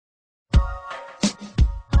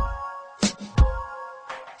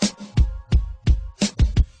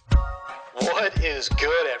is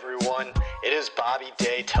good, everyone? It is Bobby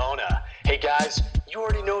Daytona. Hey guys, you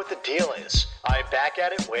already know what the deal is. I'm back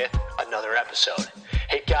at it with another episode.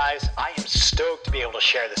 Hey guys, I am stoked to be able to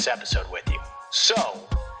share this episode with you. So,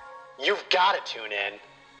 you've got to tune in,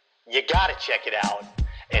 you got to check it out,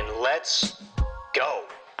 and let's go.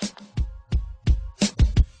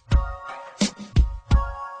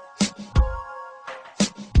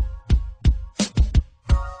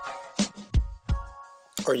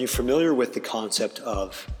 Are you familiar with the concept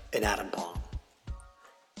of an atom bomb?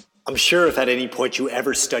 I'm sure if at any point you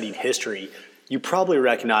ever studied history, you probably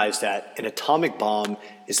recognize that an atomic bomb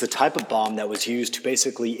is the type of bomb that was used to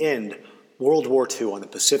basically end World War II on the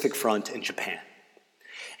Pacific Front in Japan.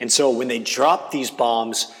 And so when they dropped these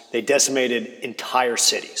bombs, they decimated entire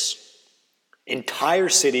cities. Entire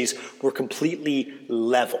cities were completely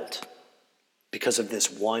leveled because of this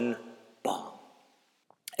one bomb.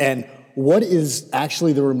 And what is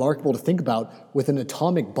actually the remarkable to think about with an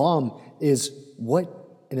atomic bomb is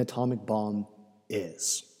what an atomic bomb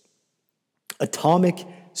is. Atomic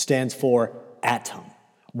stands for atom.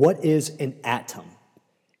 What is an atom?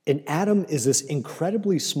 An atom is this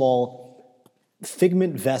incredibly small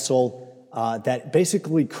figment vessel that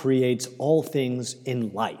basically creates all things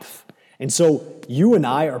in life. And so you and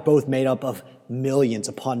I are both made up of millions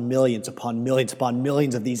upon millions upon millions upon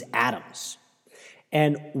millions of these atoms.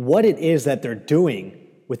 And what it is that they're doing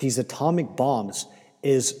with these atomic bombs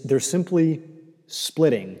is they're simply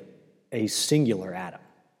splitting a singular atom.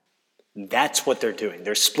 That's what they're doing.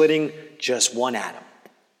 They're splitting just one atom.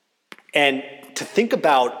 And to think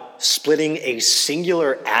about splitting a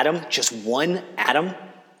singular atom, just one atom,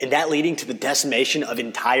 and that leading to the decimation of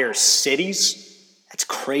entire cities, that's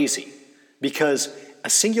crazy. Because a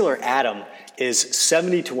singular atom is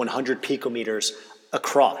 70 to 100 picometers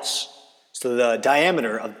across. So the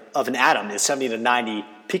diameter of an atom is 70 to 90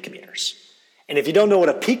 picometers. And if you don't know what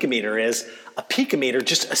a picometer,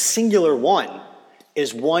 just a singular one,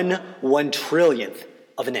 is 1/1,000,000th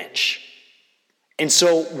of an inch. And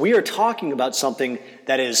so we are talking about something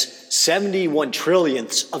that is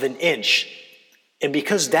 71/1,000,000ths of an inch. And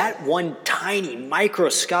because that one tiny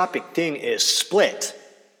microscopic thing is split,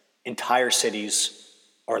 entire cities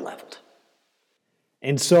are leveled.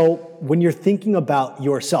 And so when you're thinking about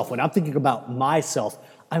yourself, when I'm thinking about myself,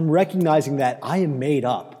 I'm recognizing that I am made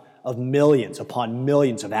up of millions upon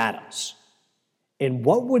millions of atoms. And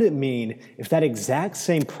what would it mean if that exact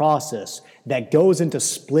same process that goes into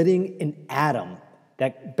splitting an atom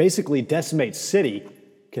that basically decimates city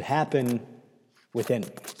could happen within me?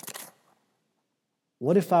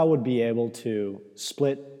 What if I would be able to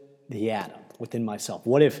split the atom within myself?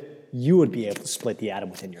 What if you would be able to split the atom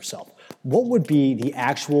within yourself? What would be the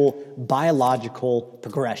actual biological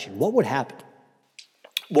progression? What would happen?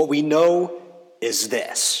 What we know is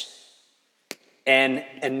this: an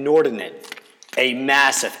inordinate, a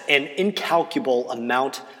massive, an incalculable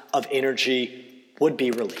amount of energy would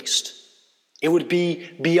be released. It would be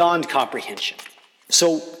beyond comprehension.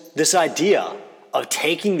 So this idea of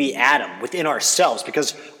taking the atom within ourselves,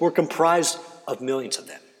 because we're comprised of millions of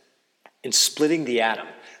them, and splitting the atom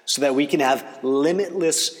so that we can have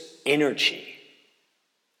limitless energy,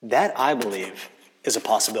 that I believe is a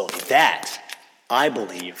possibility. That I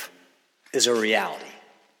believe is a reality.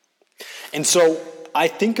 And so I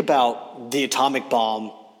think about the atomic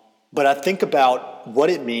bomb, but I think about what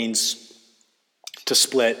it means to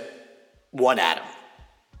split one atom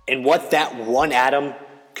and what that one atom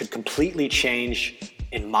could completely change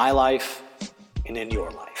in my life and in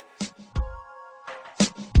your life.